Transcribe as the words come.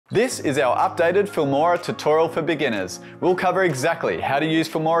This is our updated Filmora tutorial for beginners. We'll cover exactly how to use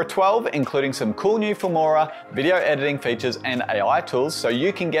Filmora 12, including some cool new Filmora video editing features and AI tools so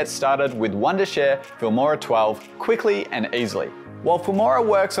you can get started with Wondershare Filmora 12 quickly and easily. While Filmora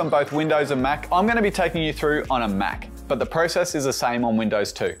works on both Windows and Mac, I'm going to be taking you through on a Mac, but the process is the same on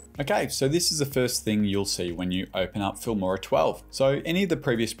Windows too. Okay, so this is the first thing you'll see when you open up Filmora 12. So any of the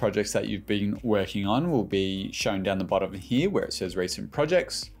previous projects that you've been working on will be shown down the bottom here where it says recent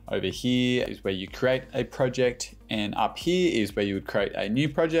projects. Over here is where you create a project, and up here is where you would create a new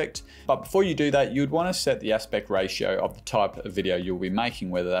project. But before you do that, you'd want to set the aspect ratio of the type of video you'll be making,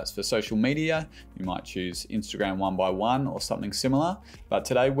 whether that's for social media. You might choose Instagram 1:1 or something similar. But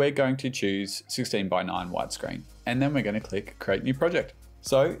today we're going to choose 16:9 widescreen, and then we're going to click Create New Project.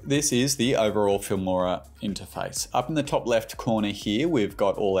 So this is the overall Filmora interface. Up in the top left corner here, we've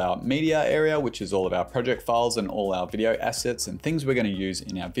got all our media area, which is all of our project files and all our video assets and things we're going to use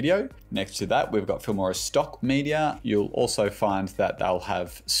in our video. Next to that, we've got Filmora stock media. You'll also find that they'll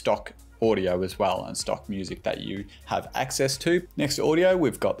have stock audio as well and stock music that you have access to. Next to audio,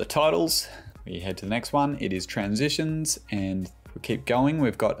 we've got the titles. We head to the next one. It is transitions, and we'll keep going.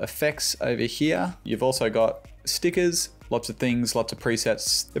 We've got effects over here. You've also got stickers, lots of things, lots of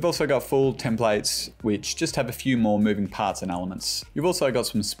presets. They've also got full templates, which just have a few more moving parts and elements. You've also got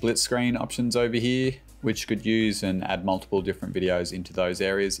some split screen options over here, which you could use and add multiple different videos into those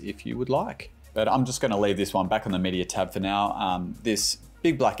areas if you would like. But I'm just going to leave this one back on the media tab for now. This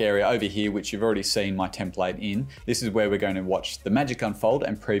big black area over here, which you've already seen my template in, this is where we're going to watch the magic unfold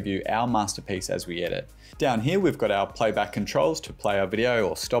and preview our masterpiece as we edit. Down here, we've got our playback controls to play our video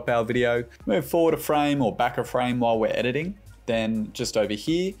or stop our video, move forward a frame or back a frame while we're editing. Then just over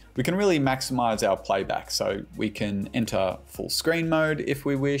here, we can really maximize our playback. So we can enter full screen mode if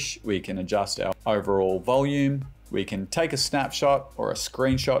we wish. We can adjust our overall volume. We can take a snapshot or a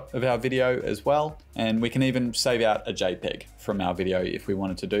screenshot of our video as well. And we can even save out a JPEG from our video if we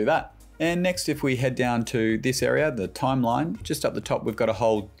wanted to do that. And next, if we head down to this area, the timeline, just up the top, we've got a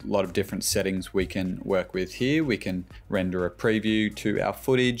whole lot of different settings we can work with here. We can render a preview to our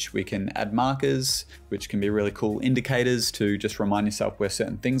footage. We can add markers, which can be really cool indicators to just remind yourself where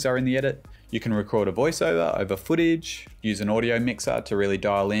certain things are in the edit. You can record a voiceover over footage, use an audio mixer to really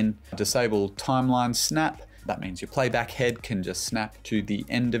dial in, disable timeline snap. That means your playback head can just snap to the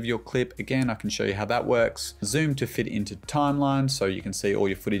end of your clip. Again, I can show you how that works. Zoom to fit into timeline so you can see all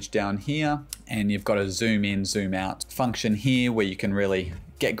your footage down here. And you've got a zoom in, zoom out function here where you can really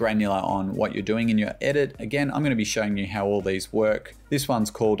get granular on what you're doing in your edit. Again, I'm going to be showing you how all these work. This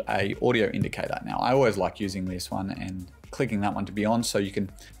one's called a audio indicator. Now, I always like using this one and clicking that one to be on so you can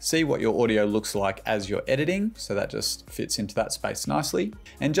see what your audio looks like as you're editing. So that just fits into that space nicely.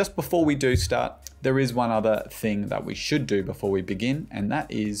 And just before we do start, there is one other thing that we should do before we begin, and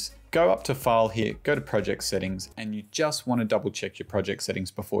that is go up to File here, go to Project Settings, and you just want to double check your project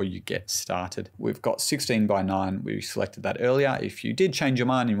settings before you get started. We've got 16:9, we selected that earlier. If you did change your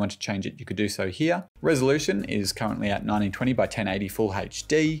mind and you want to change it, you could do so here. Resolution is currently at 1920 by 1080 Full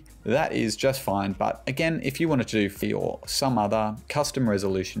HD. That is just fine, but again, if you wanted to do for your some other custom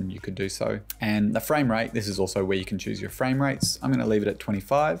resolution, you could do so. And the frame rate, this is also where you can choose your frame rates. I'm going to leave it at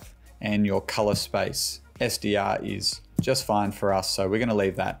 25, and your color space, SDR, is just fine for us. So we're going to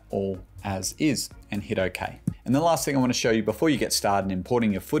leave that all as is and hit OK. And the last thing I want to show you before you get started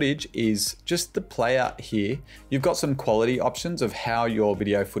importing your footage is just the player here. You've got some quality options of how your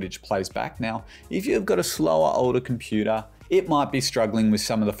video footage plays back. Now, if you've got a slower, older computer, it might be struggling with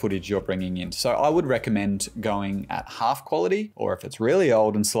some of the footage you're bringing in. So I would recommend going at half quality, or if it's really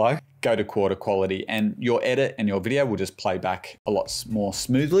old and slow, go to quarter quality, and your edit and your video will just play back a lot more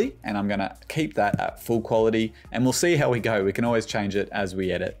smoothly. And I'm gonna keep that at full quality, and we'll see how we go. We can always change it as we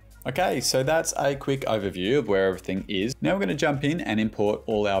edit. Okay, so that's a quick overview of where everything is. Now we're going to jump in and import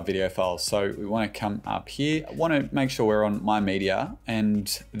all our video files. So we want to come up here. I want to make sure we're on My Media,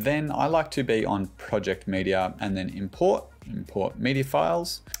 and then I like to be on Project Media and then import media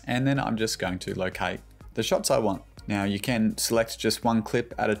files. And then I'm just going to locate the shots I want. Now you can select just one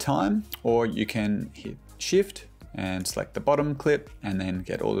clip at a time, or you can hit Shift and select the bottom clip and then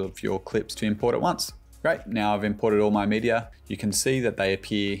get all of your clips to import at once. Great, now I've imported all my media. You can see that they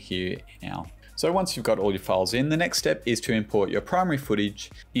appear here now. So once you've got all your files in, the next step is to import your primary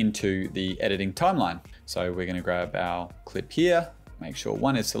footage into the editing timeline. So we're gonna grab our clip here, make sure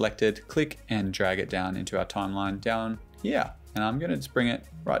one is selected, click and drag it down into our timeline down here. And I'm gonna just bring it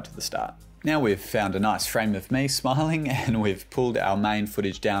right to the start. Now we've found a nice frame of me smiling and we've pulled our main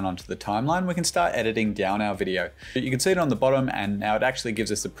footage down onto the timeline, we can start editing down our video. You can see it on the bottom, and now it actually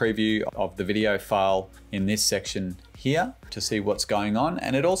gives us a preview of the video file in this section here to see what's going on.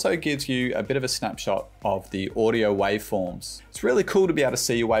 And it also gives you a bit of a snapshot of the audio waveforms. It's really cool to be able to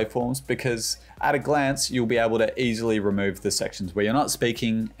see your waveforms because at a glance, you'll be able to easily remove the sections where you're not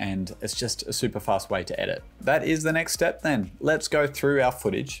speaking, and it's just a super fast way to edit. That is the next step then. Let's go through our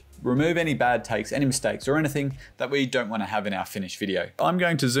footage, remove any bad takes, any mistakes, or anything that we don't want to have in our finished video. I'm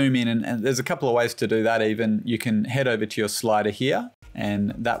going to zoom in, and there's a couple of ways to do that even. You can head over to your slider here,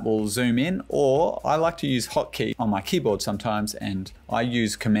 and that will zoom in, or I like to use hotkey on my keyboard sometimes, and I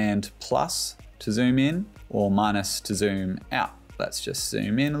use Command plus to zoom in or minus to zoom out. Let's just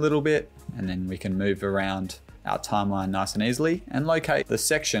zoom in a little bit, and then we can move around our timeline nice and easily and locate the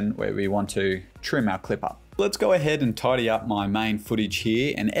section where we want to trim our clip up. Let's go ahead and tidy up my main footage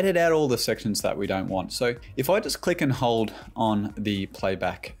here and edit out all the sections that we don't want. So if I just click and hold on the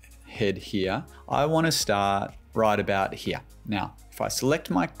playback head here, I want to start right about here. Now, if I select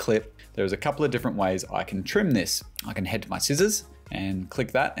my clip, there's a couple of different ways I can trim this. I can head to my scissors and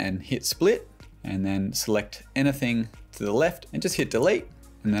click that and hit split, and then select anything to the left and just hit delete,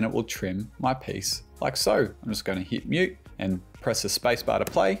 and then it will trim my piece like so. I'm just going to hit mute and press the space bar to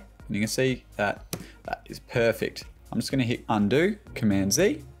play, and you can see that that is perfect. I'm just going to hit undo, Command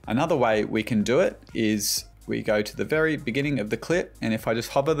Z. Another way we can do it is we go to the very beginning of the clip, and if I just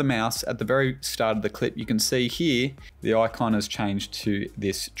hover the mouse at the very start of the clip, you can see here the icon has changed to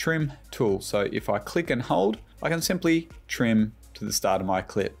this trim tool. So if I click and hold, I can simply trim to the start of my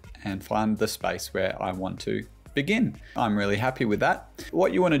clip and find the space where I want to begin. I'm really happy with that.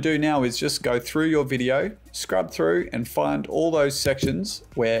 What you want to do now is just go through your video, scrub through and find all those sections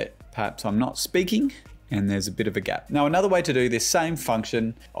where perhaps I'm not speaking and there's a bit of a gap. Now, another way to do this same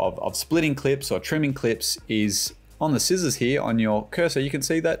function of splitting clips or trimming clips is on the scissors here on your cursor. You can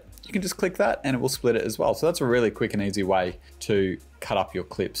see that you can just click that and it will split it as well. So that's a really quick and easy way to cut up your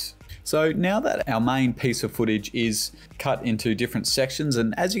clips. So now that our main piece of footage is cut into different sections,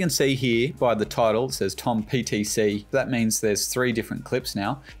 and as you can see here by the title, it says Tom PTC. That means there's 3 different clips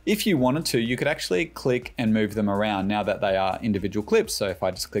now. If you wanted to, you could actually click and move them around now that they are individual clips. So if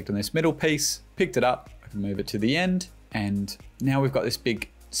I just clicked on this middle piece, picked it up, I can move it to the end, and now we've got this big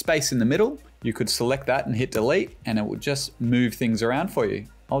space in the middle. You could select that and hit delete, and it will just move things around for you.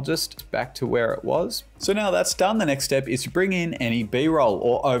 I'll just back to where it was. So now that's done, the next step is to bring in any B-roll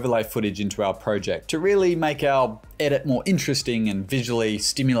or overlay footage into our project to really make our edit more interesting and visually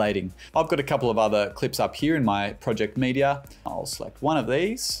stimulating. I've got a couple of other clips up here in my project media. I'll select one of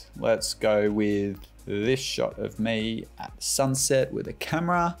these. Let's go with this shot of me at sunset with a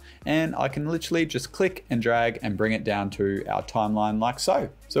camera, and I can literally just click and drag and bring it down to our timeline like so.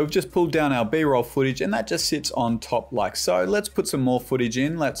 So we've just pulled down our B-roll footage and that just sits on top like so. Let's put some more footage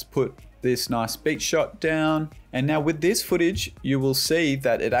in. Let's put this nice beach shot down. And now with this footage, you will see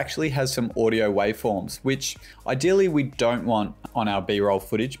that it actually has some audio waveforms, which ideally we don't want on our B-roll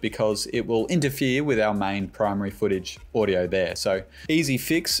footage because it will interfere with our main primary footage audio there. So easy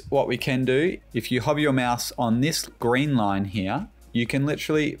fix, what we can do, if you hover your mouse on this green line here, you can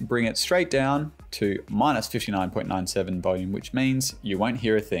literally bring it straight down to minus 59.97 volume, which means you won't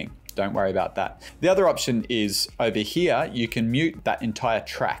hear a thing. Don't worry about that. The other option is over here, you can mute that entire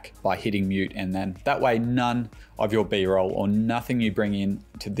track by hitting mute, and then that way none of your B-roll or nothing you bring in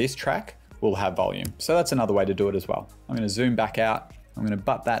to this track will have volume. So that's another way to do it as well. I'm going to zoom back out. I'm going to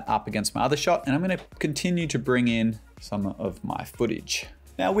butt that up against my other shot, and I'm going to continue to bring in some of my footage.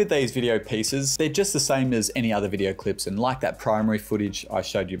 Now with these video pieces, they're just the same as any other video clips, and like that primary footage I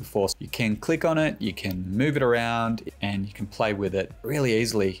showed you before, you can click on it, you can move it around, and you can play with it really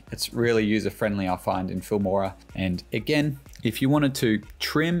easily. It's really user-friendly, I find, in Filmora. And again, if you wanted to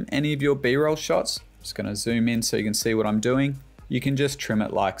trim any of your B-roll shots, I'm just gonna zoom in so you can see what I'm doing. You can just trim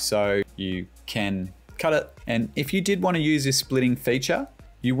it like so. You can cut it. And if you did want to use this splitting feature,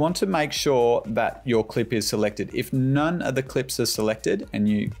 you want to make sure that your clip is selected. If none of the clips are selected and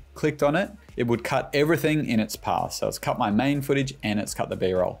you clicked on it, it would cut everything in its path. So it's cut my main footage and it's cut the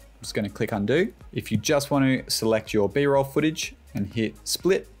B-roll. I'm just going to click undo. If you just want to select your B-roll footage and hit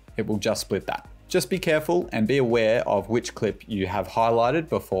split, it will just split that. Just be careful and be aware of which clip you have highlighted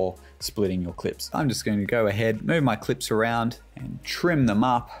before splitting your clips. I'm just going to go ahead, move my clips around and trim them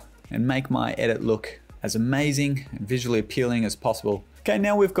up and make my edit look as amazing and visually appealing as possible. Okay,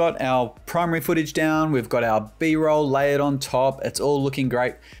 now we've got our primary footage down, we've got our B-roll layered on top, it's all looking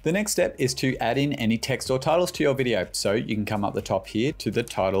great. The next step is to add in any text or titles to your video. So you can come up the top here to the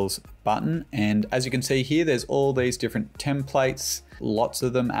titles button, and as you can see here, there's all these different templates. Lots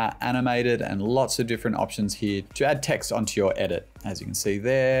of them are animated and lots of different options here to add text onto your edit. As you can see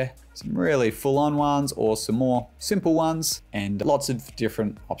there, some really full-on ones or some more simple ones, and lots of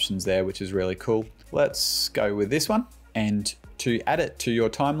different options there, which is really cool. Let's go with this one. And to add it to your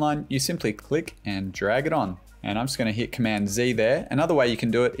timeline, you simply click and drag it on. And I'm just gonna hit Command Z there. Another way you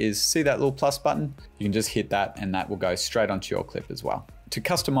can do it is see that little plus button? You can just hit that and that will go straight onto your clip as well. To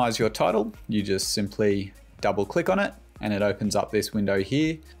customize your title, you just simply double click on it and it opens up this window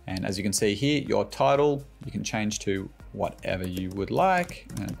here. And as you can see here, your title, you can change to whatever you would like.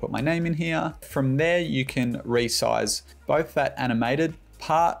 I'm gonna put my name in here. From there, you can resize both that animated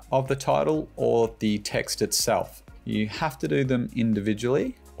part of the title or the text itself. You have to do them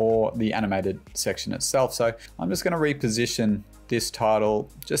individually or the animated section itself. So I'm just gonna reposition this title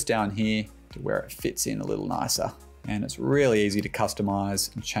just down here to where it fits in a little nicer. And it's really easy to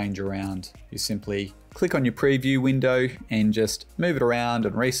customize and change around. You simply click on your preview window and just move it around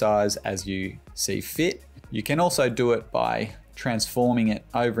and resize as you see fit. You can also do it by transforming it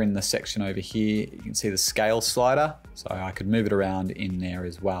over in the section over here. You can see the scale slider. So I could move it around in there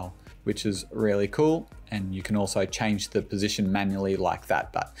as well, which is really cool. And you can also change the position manually like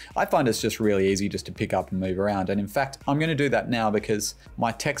that. But I find it's just really easy just to pick up and move around. And in fact, I'm gonna do that now because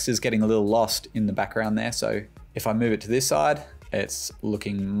my text is getting a little lost in the background there. So if I move it to this side, it's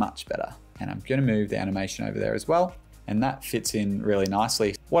looking much better. And I'm gonna move the animation over there as well. And that fits in really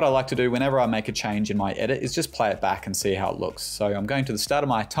nicely. What I like to do whenever I make a change in my edit is just play it back and see how it looks. So I'm going to the start of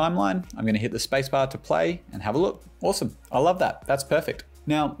my timeline. I'm gonna hit the spacebar to play and have a look. Awesome, I love that, that's perfect.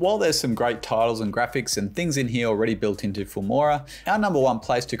 Now, while there's some great titles and graphics and things in here already built into Filmora, our number one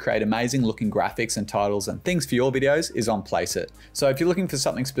place to create amazing looking graphics and titles and things for your videos is on Placeit. So if you're looking for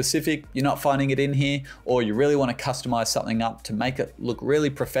something specific, you're not finding it in here, or you really want to customize something up to make it look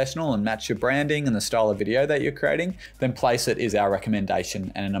really professional and match your branding and the style of video that you're creating, then Placeit is our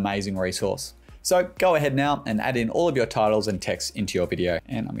recommendation and an amazing resource. So go ahead now and add in all of your titles and text into your video.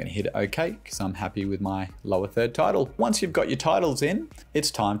 And I'm gonna hit OK because I'm happy with my lower third title. Once you've got your titles in, it's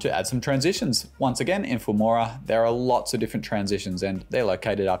time to add some transitions. Once again, in Filmora, there are lots of different transitions and they're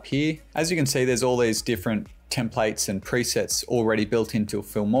located up here. As you can see, there's all these different templates and presets already built into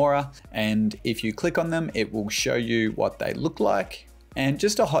Filmora. And if you click on them, it will show you what they look like. And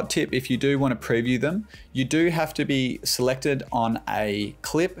just a hot tip, if you do want to preview them, you do have to be selected on a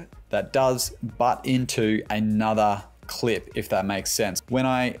clip that does butt into another clip, if that makes sense. When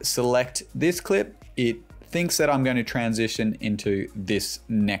I select this clip, it thinks that I'm going to transition into this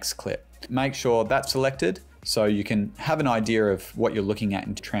next clip. Make sure that's selected so you can have an idea of what you're looking at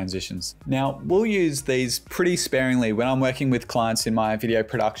into transitions. Now, we'll use these pretty sparingly. When I'm working with clients in my video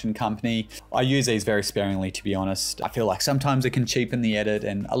production company, I use these very sparingly, to be honest. I feel like sometimes it can cheapen the edit,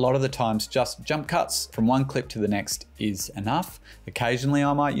 and a lot of the times just jump cuts from one clip to the next is enough. Occasionally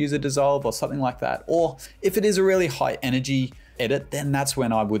I might use a dissolve or something like that. Or if it is a really high energy edit, then that's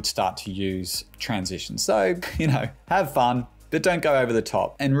when I would start to use transitions. So, you know, have fun, but don't go over the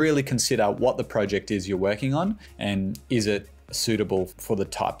top, and really consider what the project is you're working on and is it suitable for the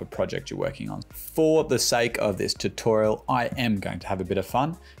type of project you're working on. For the sake of this tutorial, I am going to have a bit of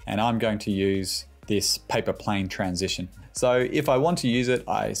fun and I'm going to use this paper plane transition. So if I want to use it,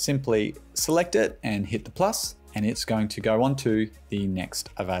 I simply select it and hit the plus, and it's going to go on to the next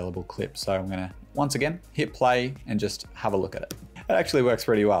available clip. So I'm gonna, once again, hit play and just have a look at it. It actually works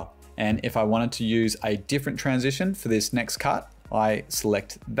pretty well. And if I wanted to use a different transition for this next cut, I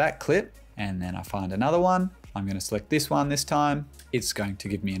select that clip and then I find another one. I'm going to select this one this time. It's going to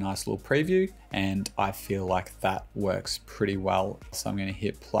give me a nice little preview, and I feel like that works pretty well. So I'm going to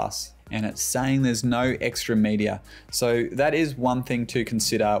hit plus, and it's saying there's no extra media. So that is one thing to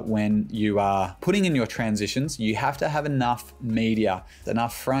consider when you are putting in your transitions. You have to have enough media,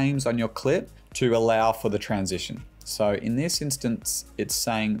 enough frames on your clip to allow for the transition. So in this instance, it's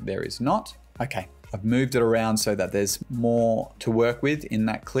saying there is not. Okay, I've moved it around so that there's more to work with in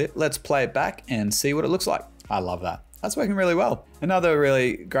that clip. Let's play it back and see what it looks like. I love that. That's working really well. Another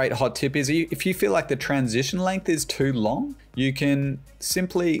really great hot tip is if you feel like the transition length is too long, you can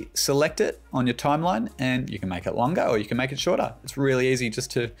simply select it on your timeline and you can make it longer or you can make it shorter. It's really easy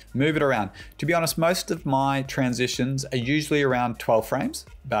just to move it around. To be honest, most of my transitions are usually around 12 frames,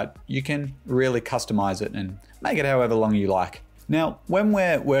 but you can really customize it and make it however long you like. Now, when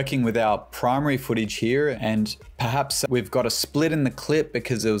we're working with our primary footage here and perhaps we've got a split in the clip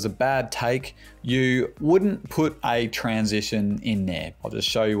because it was a bad take, you wouldn't put a transition in there. I'll just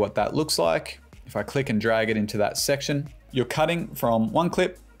show you what that looks like. If I click and drag it into that section, you're cutting from one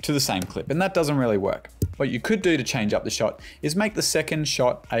clip to the same clip, and that doesn't really work. What you could do to change up the shot is make the second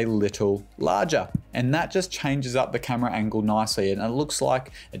shot a little larger, and that just changes up the camera angle nicely, and it looks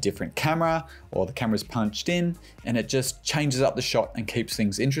like a different camera, or the camera's punched in, and it just changes up the shot and keeps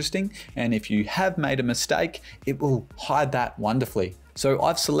things interesting. And if you have made a mistake, it will hide that wonderfully. So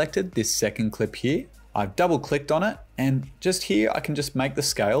I've selected this second clip here. I've double clicked on it, and just here I can just make the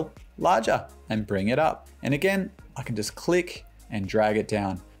scale larger and bring it up. And again, I can just click and drag it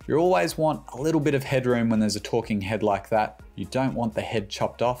down. You always want a little bit of headroom when there's a talking head like that. You don't want the head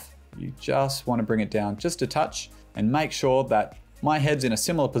chopped off. You just want to bring it down just a touch and make sure that my head's in a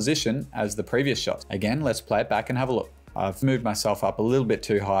similar position as the previous shot. Again, let's play it back and have a look. I've moved myself up a little bit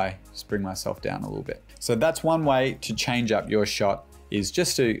too high, just bring myself down a little bit. So that's one way to change up your shot, is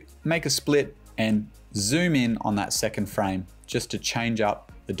just to make a split and zoom in on that second frame, just to change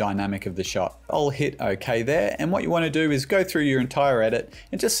up the dynamic of the shot. I'll hit OK there, and what you want to do is go through your entire edit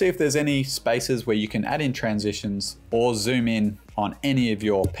and just see if there's any spaces where you can add in transitions or zoom in on any of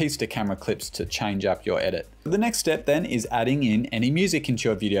your piece to camera clips to change up your edit. The next step then is adding in any music into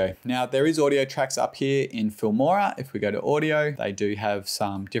your video. Now there is audio tracks up here in Filmora. If we go to audio, they do have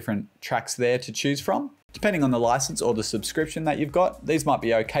some different tracks there to choose from. Depending on the license or the subscription that you've got, these might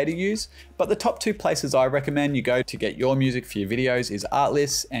be okay to use, but the top two places I recommend you go to get your music for your videos is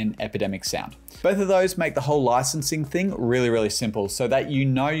Artlist and Epidemic Sound. Both of those make the whole licensing thing really, really simple so that you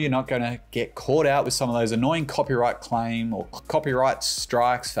know you're not gonna get caught out with some of those annoying copyright claim or copyright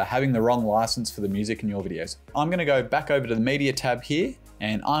strikes for having the wrong license for the music in your videos. I'm gonna go back over to the media tab here,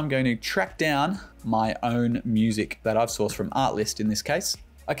 and I'm going to track down my own music that I've sourced from Artlist in this case.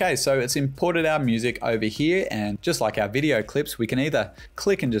 Okay, so it's imported our music over here, and just like our video clips, we can either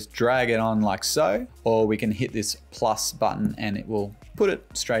click and just drag it on like so, or we can hit this plus button and it will put it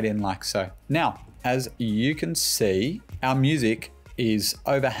straight in like so. Now, as you can see, our music is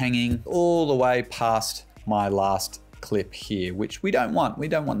overhanging all the way past my last clip here, which we don't want. We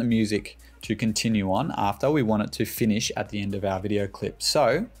don't want the music to continue on after. We want it to finish at the end of our video clip.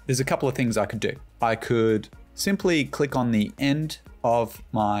 So there's a couple of things I could do. I could simply click on the end of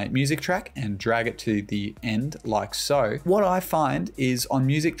my music track and drag it to the end like so. What I find is on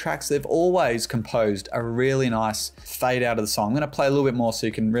music tracks, they've always composed a really nice fade out of the song. I'm gonna play a little bit more so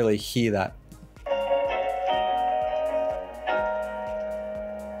you can really hear that.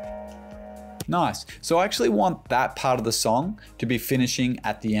 Nice. So I actually want that part of the song to be finishing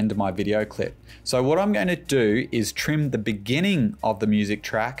at the end of my video clip. So what I'm going to do is trim the beginning of the music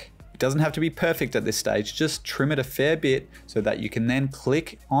track. It doesn't have to be perfect at this stage, just trim it a fair bit so that you can then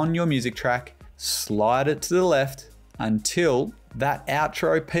click on your music track, slide it to the left until that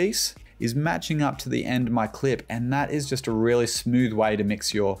outro piece is matching up to the end of my clip. And that is just a really smooth way to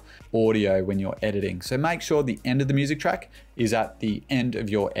mix your audio when you're editing. So make sure the end of the music track is at the end of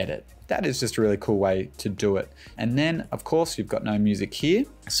your edit. That is just a really cool way to do it. And then of course you've got no music here.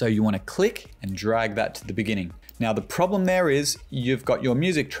 So you want to click and drag that to the beginning. Now the problem there is you've got your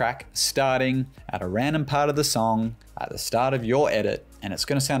music track starting at a random part of the song at the start of your edit, and it's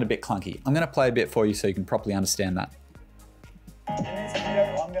going to sound a bit clunky. I'm going to play a bit for you so you can properly understand that. In this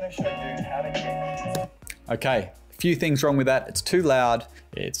video, I'm going to show you how to get... Okay, a few things wrong with that. It's too loud,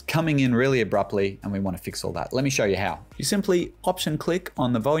 it's coming in really abruptly, and we want to fix all that. Let me show you how. You simply option click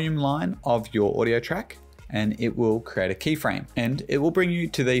on the volume line of your audio track, and it will create a keyframe, and it will bring you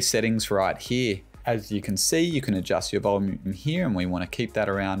to these settings right here. As you can see, you can adjust your volume here, and we want to keep that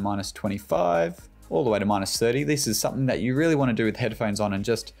around -25 all the way to -30. This is something that you really want to do with headphones on and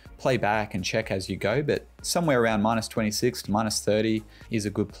just play back and check as you go, but somewhere around -26 to -30 is a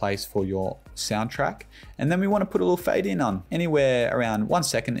good place for your soundtrack. And then we want to put a little fade in on. Anywhere around 1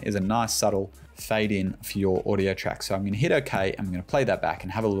 second is a nice subtle fade in for your audio track. So I'm going to hit OK, and I'm going to play that back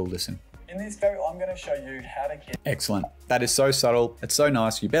and have a little listen. In this video, I'm going to show you how to get... Excellent. That is so subtle. It's so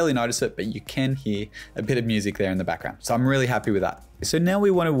nice. You barely notice it, but you can hear a bit of music there in the background. So I'm really happy with that. So now we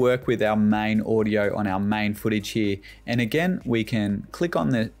want to work with our main audio on our main footage here. And again, we can click on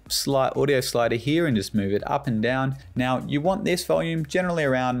the audio slider here and just move it up and down. Now you want this volume generally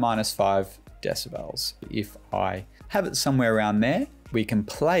around -5 decibels. If I have it somewhere around there, we can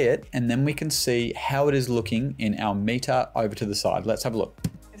play it and then we can see how it is looking in our meter over to the side. Let's have a look.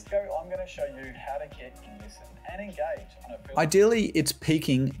 I'm going to show you how to get listen and engage on a film. Ideally, it's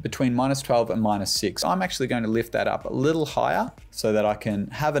peaking between -12 and -6. I'm actually going to lift that up a little higher so that I can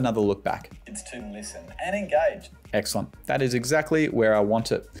have another look back. It's to listen and engage. Excellent. That is exactly where I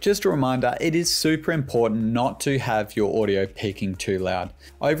want it. Just a reminder, it is super important not to have your audio peaking too loud.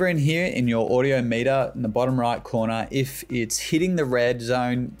 Over in here in your audio meter in the bottom right corner, if it's hitting the red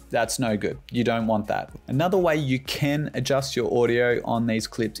zone, that's no good. You don't want that. Another way you can adjust your audio on these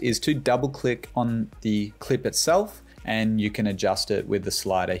clips is to double click on the clip itself, and you can adjust it with the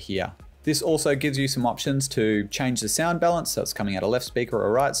slider here. This also gives you some options to change the sound balance, so it's coming out a left speaker or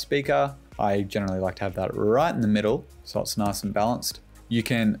a right speaker. I generally like to have that right in the middle, so it's nice and balanced. You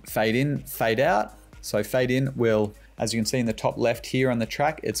can fade in, fade out. So fade in will As you can see in the top left here on the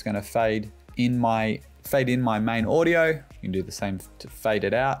track, it's going to fade in my main audio. You can do the same to fade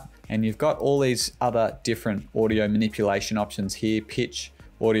it out. And you've got all these other different audio manipulation options here: pitch,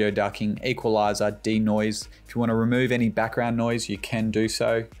 audio ducking, equalizer, denoise. If you want to remove any background noise, you can do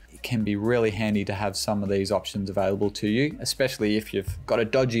so. It can be really handy to have some of these options available to you, especially if you've got a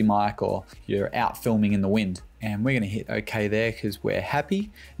dodgy mic or you're out filming in the wind. And we're going to hit OK there because we're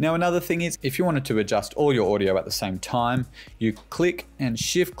happy. Now another thing is, if you wanted to adjust all your audio at the same time, you click and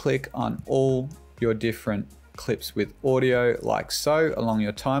shift click on all your different clips with audio like so along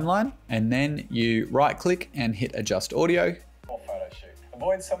your timeline, and then you right click and hit adjust audio. Or photo shoot.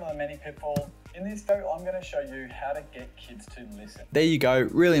 Avoid some of the many pitfalls. In this though, I'm going to show you how to get kids to listen. There you go.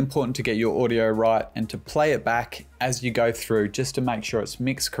 Really important to get your audio right and to play it back as you go through, just to make sure it's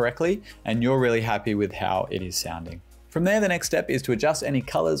mixed correctly and you're really happy with how it is sounding. From there, the next step is to adjust any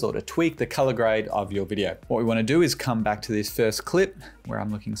colors or to tweak the color grade of your video. What we want to do is come back to this first clip where I'm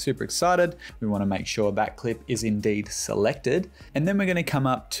looking super excited. We want to make sure that clip is indeed selected. And then we're going to come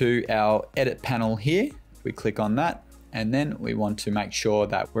up to our edit panel here. We click on that. And then we want to make sure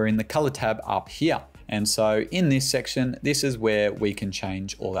that we're in the color tab up here. And so in this section, this is where we can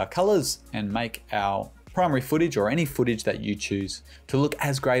change all our colors and make our primary footage or any footage that you choose to look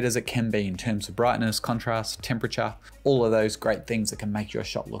as great as it can be in terms of brightness, contrast, temperature, all of those great things that can make your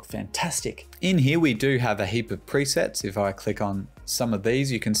shot look fantastic. In here, we do have a heap of presets. If I click on some of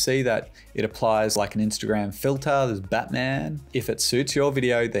these, you can see that it applies like an Instagram filter. There's Batman. If it suits your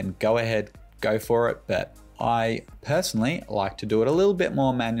video, then go ahead, go for it. But I personally like to do it a little bit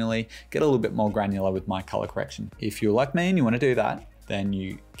more manually, get a little bit more granular with my color correction. If you're like me and you want to do that, then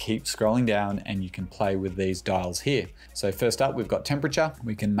you keep scrolling down and you can play with these dials here. So first up, we've got temperature.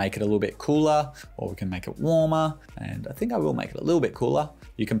 We can make it a little bit cooler or we can make it warmer. And I think I will make it a little bit cooler.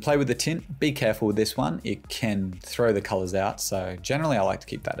 You can play with the tint. Be careful with this one. It can throw the colors out. So generally I like to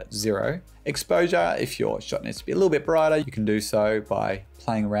keep that at 0. Exposure, if your shot needs to be a little bit brighter, you can do so by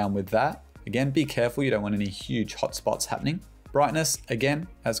playing around with that. Again, be careful. You don't want any huge hot spots happening. Brightness, again,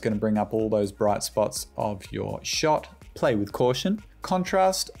 that's going to bring up all those bright spots of your shot. Play with caution.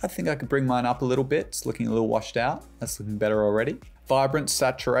 Contrast, I think I could bring mine up a little bit. It's looking a little washed out. That's looking better already. Vibrant,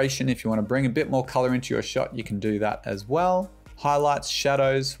 saturation, if you want to bring a bit more color into your shot, you can do that as well. Highlights,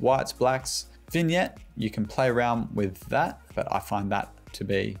 shadows, whites, blacks. Vignette, you can play around with that, but I find that to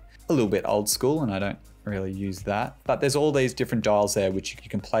be a little bit old school and I don't really use that. But there's all these different dials there which you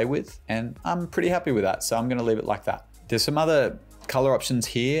can play with and I'm pretty happy with that, so I'm going to leave it like that. There's some other color options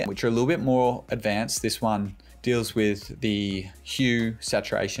here which are a little bit more advanced. This one deals with the hue,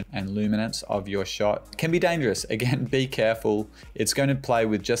 saturation, and luminance of your shot. It can be dangerous. Again, be careful. It's going to play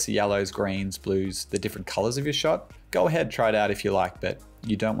with just the yellows, greens, blues, the different colors of your shot. Go ahead, try it out if you like, but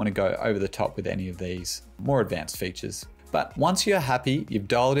you don't want to go over the top with any of these more advanced features. But once you're happy, you've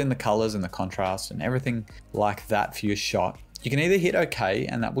dialed in the colors and the contrast and everything like that for your shot, you can either hit OK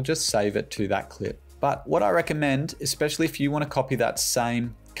and that will just save it to that clip. But what I recommend, especially if you want to copy that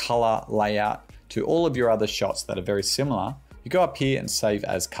same color layout to all of your other shots that are very similar, you go up here and save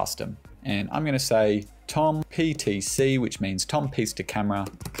as custom. And I'm going to say Tom PTC, which means Tom Piece to Camera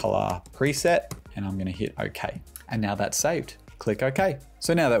Color Preset, and I'm going to hit OK. And now that's saved. Click OK.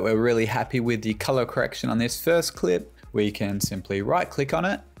 So now that we're really happy with the color correction on this first clip, we can simply right click on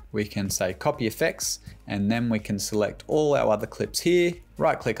it. We can say copy effects, and then we can select all our other clips here,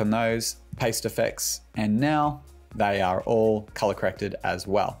 right click on those, paste effects, and now they are all color corrected as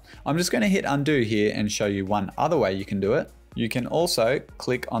well. I'm just going to hit undo here and show you one other way you can do it. You can also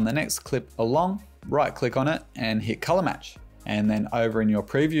click on the next clip along, right click on it and hit color match. And then over in your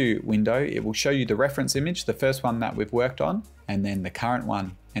preview window, it will show you the reference image, the first one that we've worked on, and then the current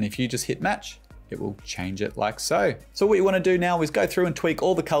one. And if you just hit match, it will change it like so. So what you want to do now is go through and tweak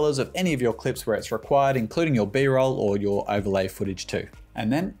all the colors of any of your clips where it's required, including your B-roll or your overlay footage too.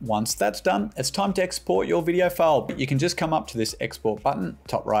 And then once that's done, it's time to export your video file. You can just come up to this export button,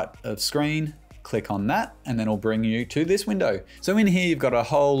 top right of screen, click on that, and then it'll bring you to this window. So in here, you've got a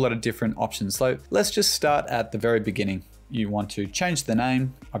whole lot of different options. So let's just start at the very beginning. You want to change the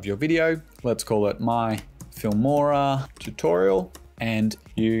name of your video. Let's call it My Filmora Tutorial. And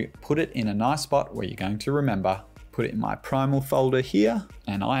you put it in a nice spot where you're going to remember. Put it in my Primal folder here.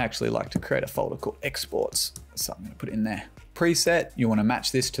 And I actually like to create a folder called exports. So I'm going to put it in there. Preset, you want to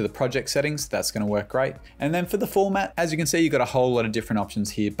match this to the project settings. That's going to work great. And then for the format, as you can see, you've got a whole lot of different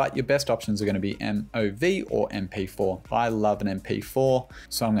options here, but your best options are going to be MOV or MP4. I love an MP4,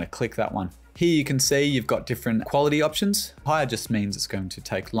 so I'm going to click that one. Here you can see you've got different quality options. Higher just means it's going to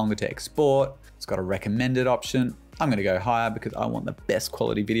take longer to export. It's got a recommended option. I'm going to go higher because I want the best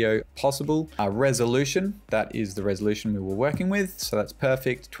quality video possible. Resolution, that is the resolution we were working with. So that's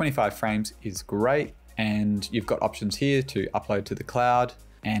perfect. 25 frames is great. And you've got options here to upload to the cloud,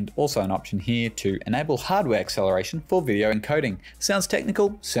 and also an option here to enable hardware acceleration for video encoding. Sounds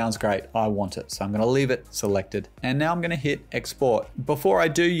technical, sounds great, I want it. So I'm gonna leave it selected. And now I'm gonna hit export. Before I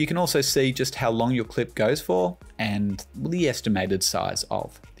do, you can also see just how long your clip goes for and the estimated size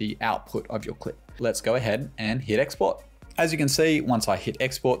of the output of your clip. Let's go ahead and hit export. As you can see, once I hit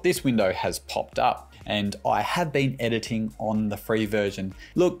export, this window has popped up. And I have been editing on the free version.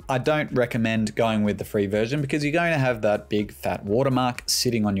 Look, I don't recommend going with the free version because you're going to have that big fat watermark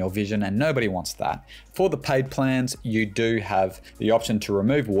sitting on your vision and nobody wants that. For the paid plans, you do have the option to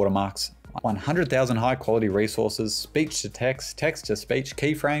remove watermarks, 100,000 high quality resources, speech to text, text to speech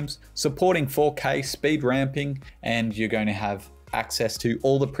keyframes, supporting 4K speed ramping, and you're going to have access to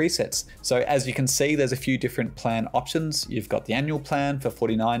all the presets. So as you can see, there's a few different plan options. You've got the annual plan for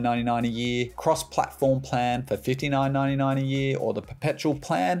 $49.99 a year, cross-platform plan for $59.99 a year, or the perpetual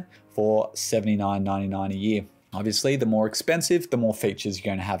plan for $79.99 a year. Obviously, the more expensive, the more features you're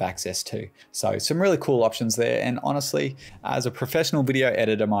going to have access to. So some really cool options there. And honestly, as a professional video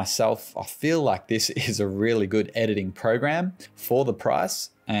editor myself, I feel like this is a really good editing program for the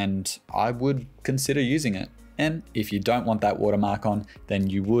price, and I would consider using it. And if you don't want that watermark on, then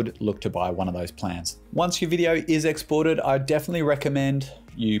you would look to buy one of those plans. Once your video is exported, I definitely recommend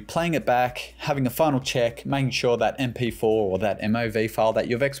you playing it back, having a final check, making sure that MP4 or that MOV file that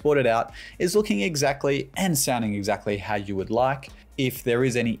you've exported out is looking exactly and sounding exactly how you would like. If there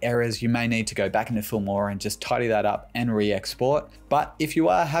is any errors, you may need to go back into Filmora and just tidy that up and re-export. But if you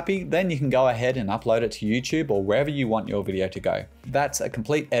are happy, then you can go ahead and upload it to YouTube or wherever you want your video to go. That's a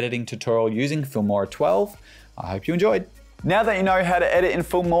complete editing tutorial using Filmora 12. I hope you enjoyed. Now that you know how to edit in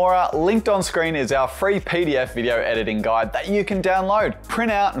Filmora, linked on screen is our free PDF video editing guide that you can download,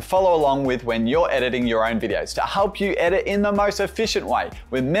 print out, and follow along with when you're editing your own videos to help you edit in the most efficient way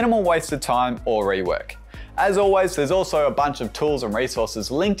with minimal waste of time or rework. As always, there's also a bunch of tools and resources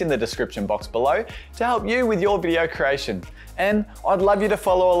linked in the description box below to help you with your video creation. And I'd love you to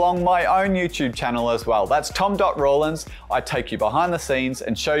follow along my own YouTube channel as well. That's tom.rawlins. I take you behind the scenes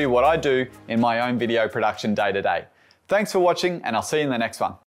and show you what I do in my own video production day to day. Thanks for watching, and I'll see you in the next one.